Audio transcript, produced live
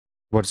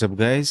What's up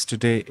guys?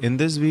 Today in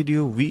this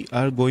video we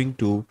are going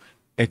to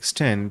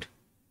extend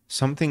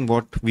something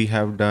what we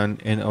have done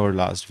in our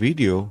last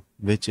video,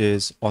 which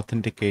is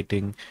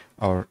authenticating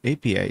our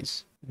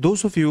APIs.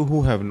 Those of you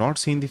who have not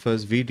seen the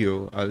first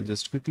video, I'll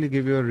just quickly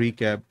give you a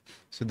recap.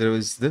 So there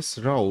is this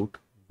route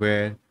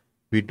where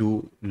we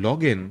do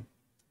login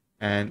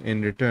and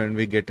in return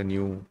we get a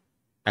new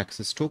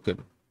access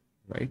token,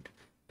 right?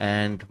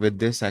 And with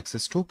this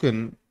access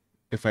token,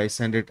 if I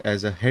send it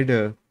as a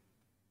header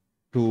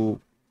to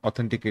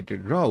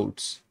authenticated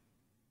routes,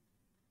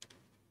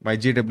 my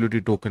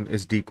JWT token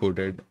is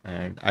decoded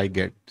and I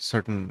get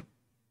certain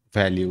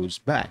values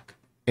back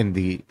in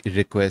the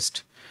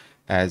request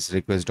as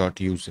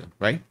request.user,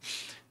 right?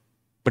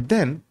 But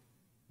then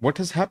what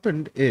has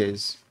happened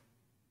is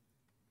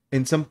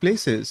in some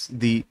places,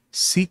 the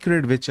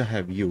secret which I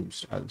have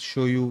used, I'll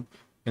show you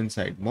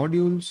inside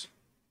modules,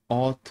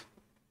 auth,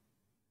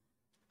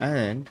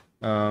 and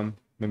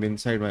maybe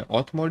inside my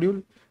auth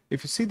module.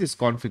 If you see this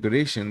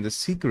configuration, the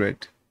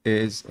secret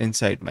is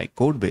inside my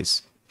code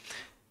base.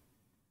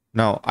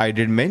 Now, I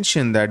did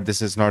mention that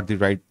this is not the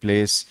right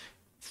place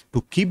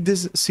to keep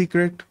this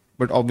secret,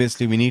 but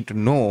obviously we need to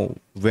know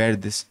where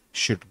this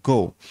should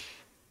go.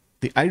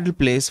 The ideal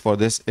place for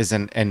this is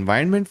an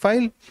environment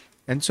file.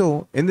 And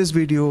so in this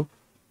video,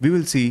 we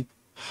will see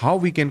how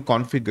we can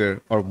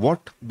configure or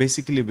what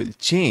basically will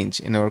change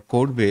in our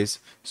code base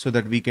so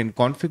that we can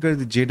configure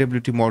the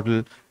JWT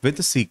model with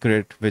a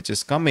secret which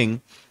is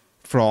coming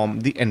from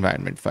the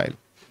environment file.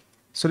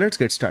 So let's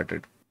get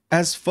started.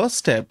 As first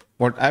step,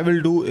 what I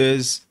will do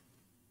is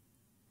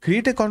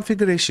create a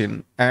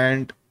configuration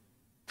and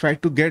try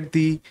to get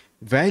the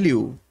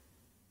value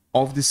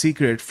of the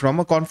secret from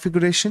a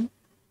configuration,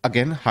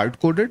 again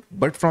hard-coded,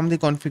 but from the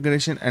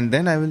configuration, and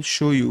then I will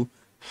show you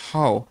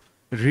how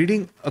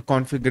reading a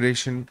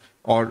configuration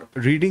or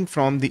reading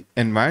from the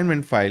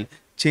environment file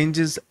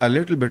changes a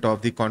little bit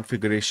of the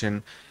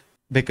configuration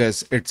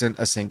because it's an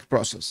async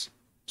process.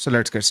 So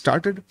let's get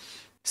started.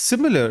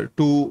 Similar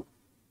to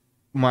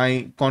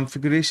my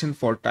configuration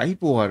for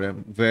type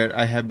ORM, where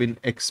I have been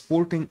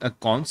exporting a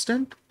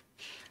constant,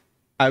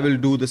 I will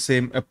do the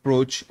same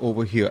approach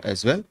over here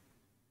as well.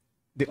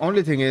 The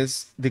only thing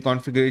is the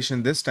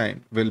configuration this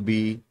time will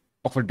be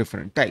of a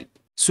different type.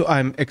 So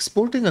I'm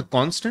exporting a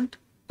constant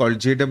called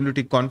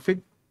JWT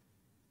config.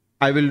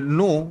 I will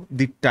know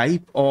the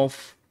type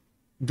of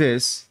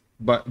this,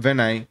 but when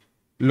I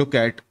look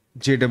at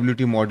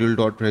JWT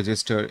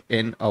module.register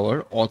in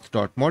our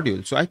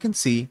auth.module, so I can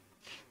see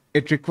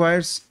it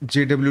requires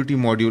JWT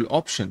module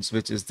options,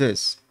 which is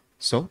this.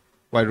 So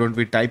why don't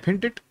we type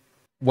hint it?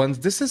 Once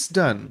this is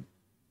done,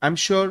 I'm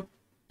sure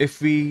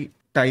if we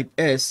type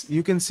S,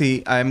 you can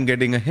see I'm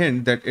getting a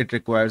hint that it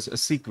requires a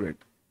secret.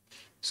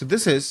 So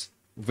this is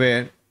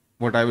where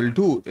what I will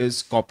do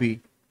is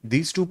copy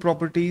these two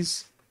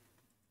properties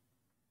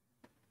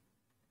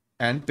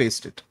and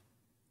paste it.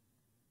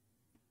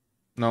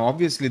 Now,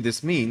 obviously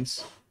this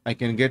means I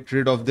can get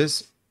rid of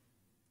this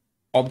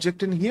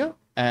object in here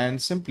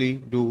and simply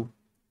do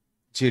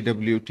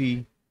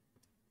JWT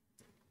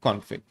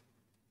config.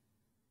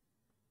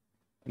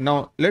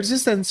 Now let's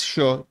just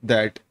ensure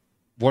that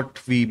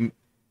what we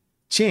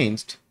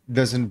changed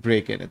doesn't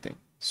break anything.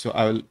 So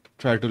I will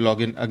try to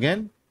log in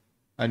again.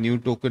 A new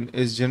token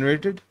is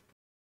generated.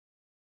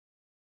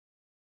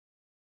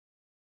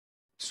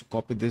 So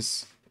copy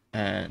this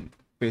and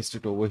paste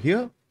it over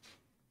here.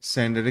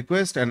 Send a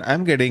request and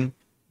I'm getting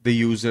the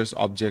user's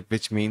object,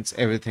 which means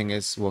everything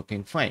is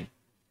working fine.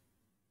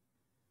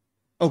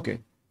 Okay.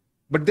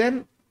 But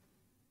then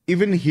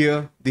even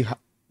here,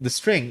 the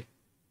string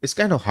is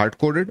kind of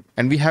hard-coded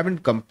and we haven't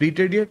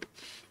completed yet.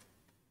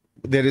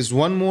 There is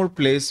one more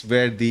place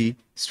where the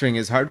string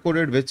is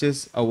hard-coded, which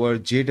is our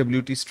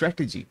JWT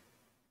strategy,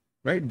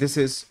 right? This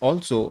is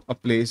also a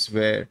place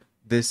where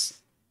this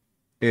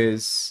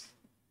is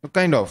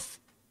kind of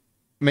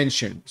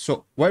mentioned.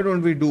 So why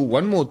don't we do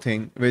one more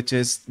thing, which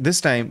is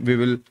this time we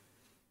will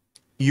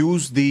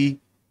use the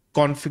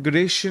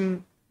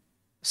configuration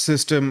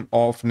system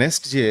of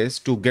Nest JS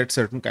to get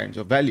certain kinds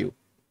of value.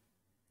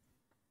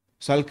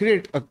 So I'll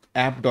create a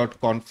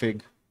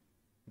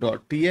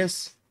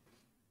app.config.ts,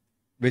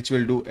 which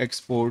will do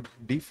export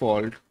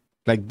default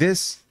like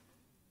this.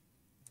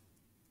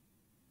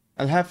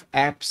 I'll have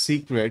app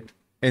secret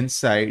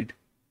inside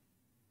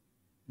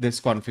this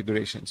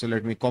configuration. So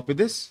let me copy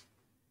this,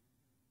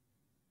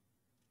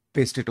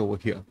 paste it over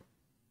here.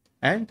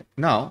 And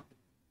now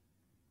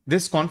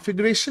this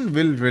configuration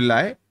will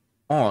rely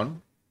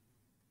on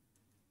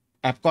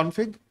app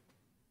config.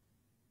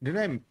 Did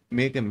I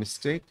make a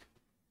mistake?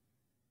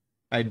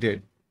 I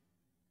did.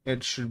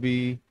 It should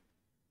be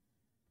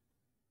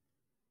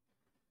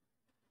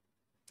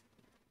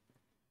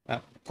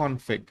app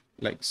config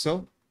like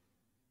so.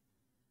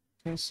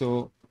 Okay,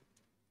 so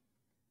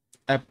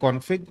app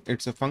config,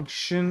 it's a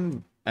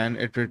function and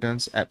it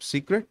returns app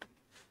secret.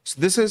 So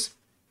this is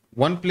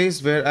one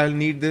place where I'll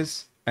need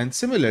this, and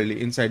similarly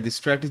inside the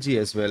strategy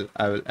as well,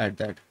 I will add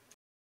that.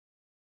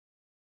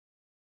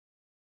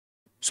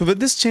 So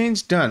with this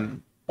change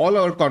done, all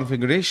our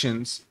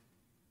configurations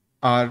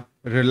are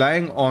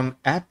relying on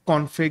app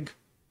config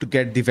to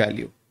get the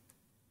value.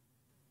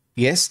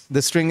 Yes,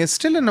 the string is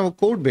still in our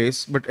code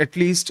base, but at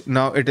least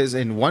now it is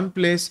in one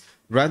place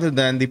rather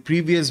than the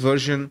previous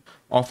version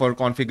of our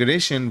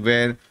configuration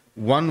where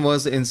one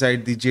was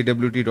inside the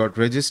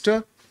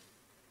jwt.register,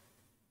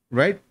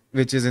 right?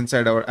 Which is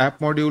inside our app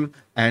module,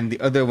 and the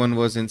other one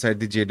was inside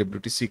the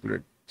JWT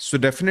secret. So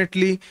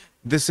definitely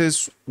this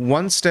is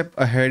one step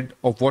ahead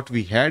of what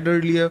we had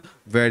earlier,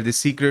 where the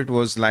secret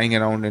was lying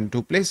around in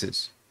two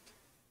places.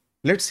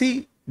 Let's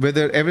see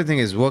whether everything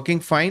is working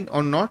fine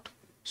or not.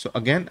 So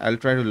again, I'll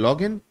try to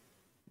log in,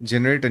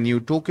 generate a new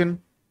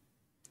token,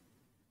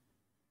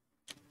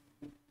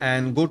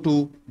 and go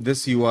to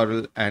this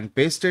URL and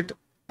paste it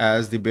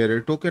as the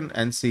bearer token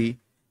and see.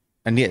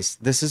 And yes,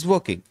 this is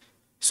working.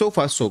 So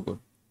far, so good.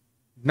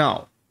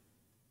 Now,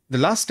 the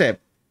last step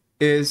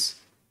is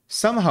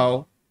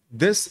somehow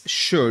this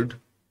should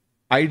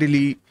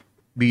ideally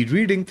be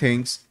reading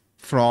things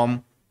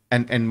from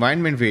an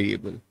environment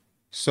variable.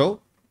 So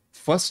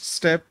first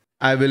step,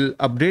 I will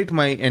update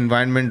my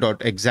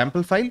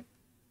environment.example file.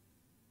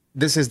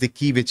 This is the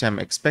key which I'm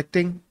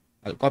expecting.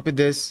 I'll copy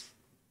this,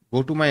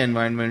 go to my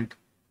environment.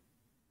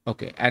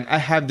 Okay, and I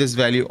have this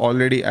value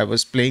already. I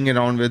was playing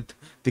around with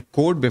the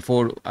code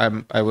before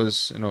I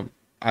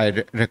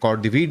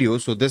record the video.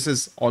 So this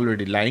is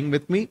already lying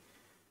with me.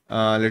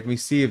 Let me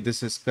see if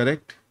this is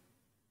correct.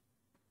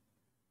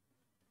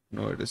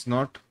 No, it is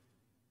not.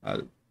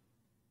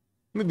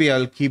 Maybe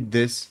I'll keep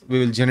this. We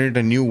will generate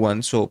a new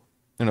one. So,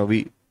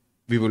 we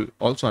will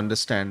also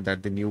understand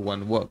that the new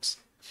one works.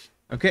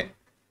 Okay.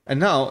 And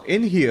now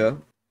in here,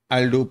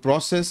 I'll do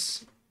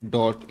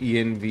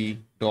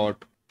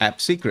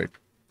process.env.appSecret.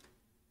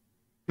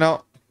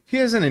 Now,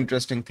 here's an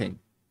interesting thing.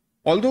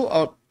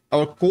 Although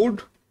our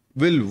code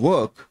will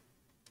work,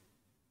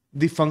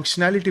 the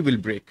functionality will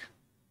break.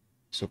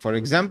 So for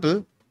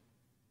example,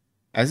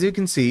 as you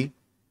can see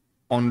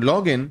on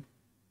login,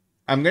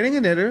 I'm getting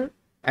an error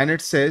and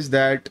it says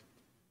that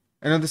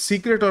the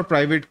secret or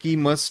private key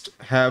must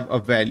have a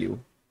value.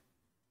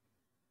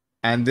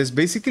 And this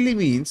basically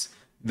means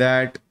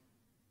that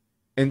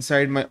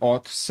inside my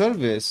auth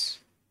service,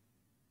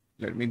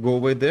 let me go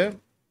over there,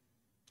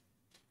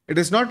 it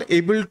is not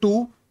able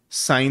to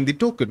sign the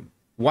token.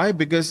 Why?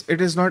 Because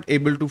it is not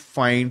able to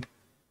find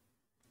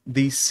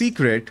the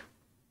secret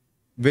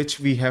which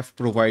we have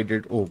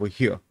provided over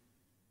here.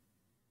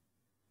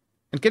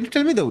 And can you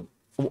tell me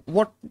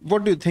what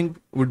do you think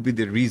would be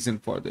the reason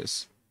for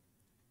this?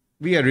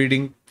 We are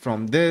reading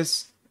from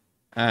this,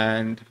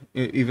 and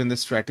even the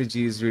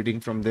strategy is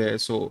reading from there.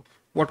 So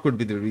what could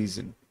be the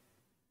reason?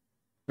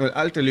 Well,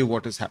 I'll tell you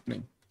what is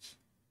happening.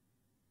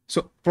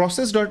 So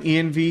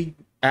process.env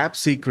app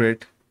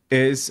secret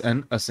is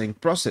an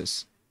async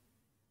process.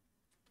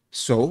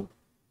 So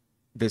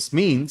this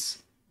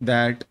means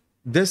that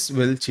this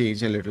will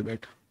change a little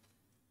bit.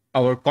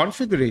 Our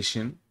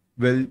configuration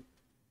will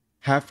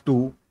have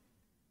to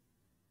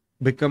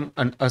become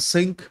an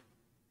async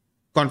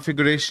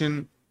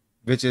configuration,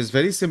 which is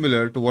very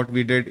similar to what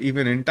we did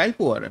even in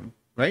TypeORM,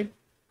 right?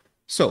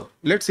 So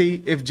let's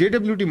see if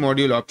JWT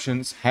module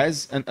options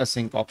has an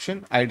async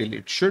option. Ideally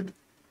it should.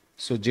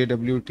 So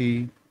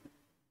JWT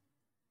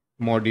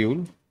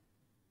module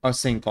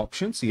async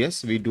options.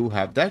 Yes, we do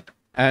have that.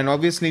 And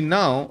obviously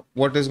now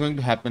what is going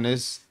to happen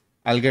is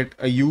I'll get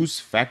a use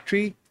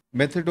factory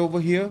method over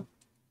here,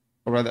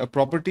 or rather a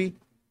property,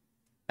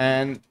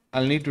 and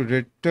I'll need to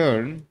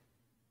return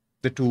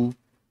the two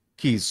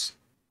keys.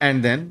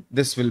 And then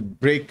this will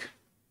break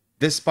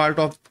this part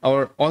of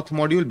our auth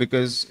module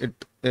because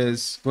it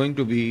is going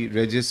to be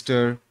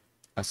register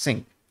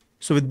async.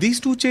 So with these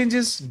two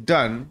changes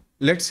done,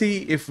 let's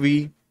see if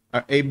we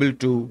are able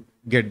to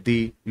get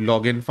the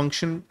login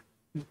function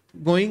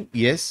going.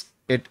 Yes,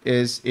 it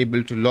is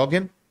able to log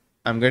in.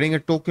 I'm getting a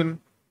token.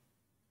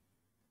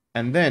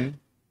 And then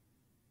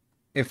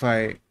if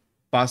I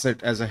pass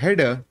it as a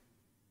header,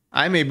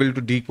 I'm able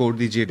to decode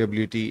the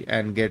JWT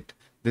and get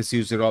this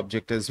user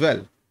object as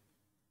well.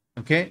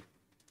 Okay.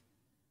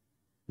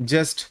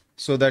 Just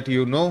so that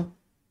you know,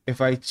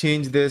 if I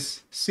change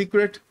this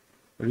secret,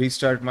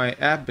 restart my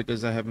app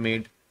because I have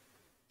made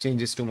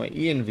changes to my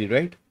env,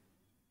 right?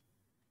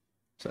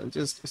 So I'll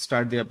just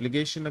start the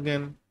application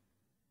again.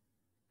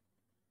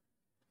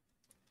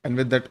 And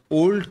with that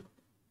old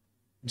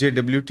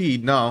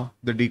JWT, now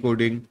the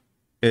decoding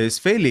is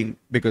failing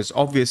because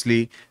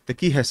obviously the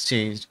key has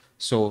changed.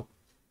 So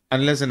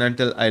unless and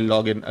until I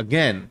log in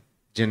again,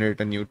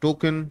 generate a new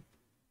token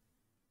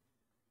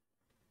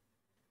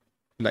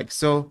like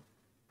so,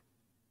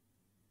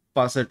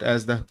 pass it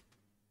as the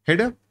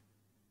header,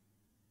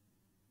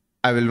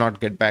 I will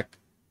not get back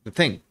the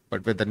thing,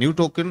 but with the new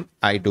token,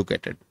 I do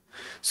get it.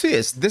 So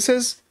yes, this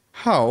is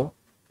how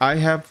I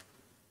have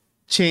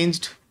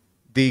changed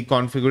the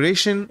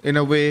configuration in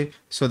a way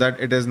so that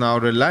it is now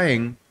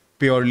relying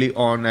purely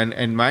on an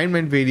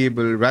environment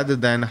variable rather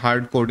than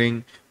hard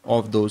coding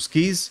of those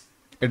keys.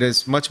 It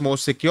is much more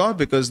secure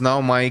because now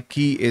my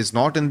key is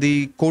not in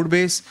the code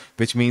base,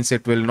 which means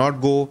it will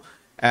not go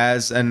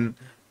as an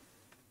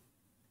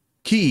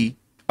key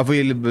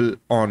available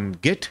on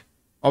Git,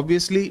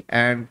 obviously,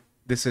 and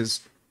this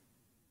is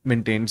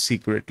maintained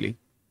secretly.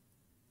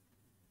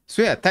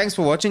 So yeah, thanks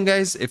for watching,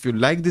 guys. If you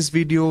like this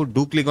video,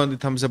 do click on the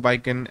thumbs up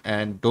icon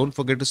and don't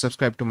forget to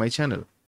subscribe to my channel.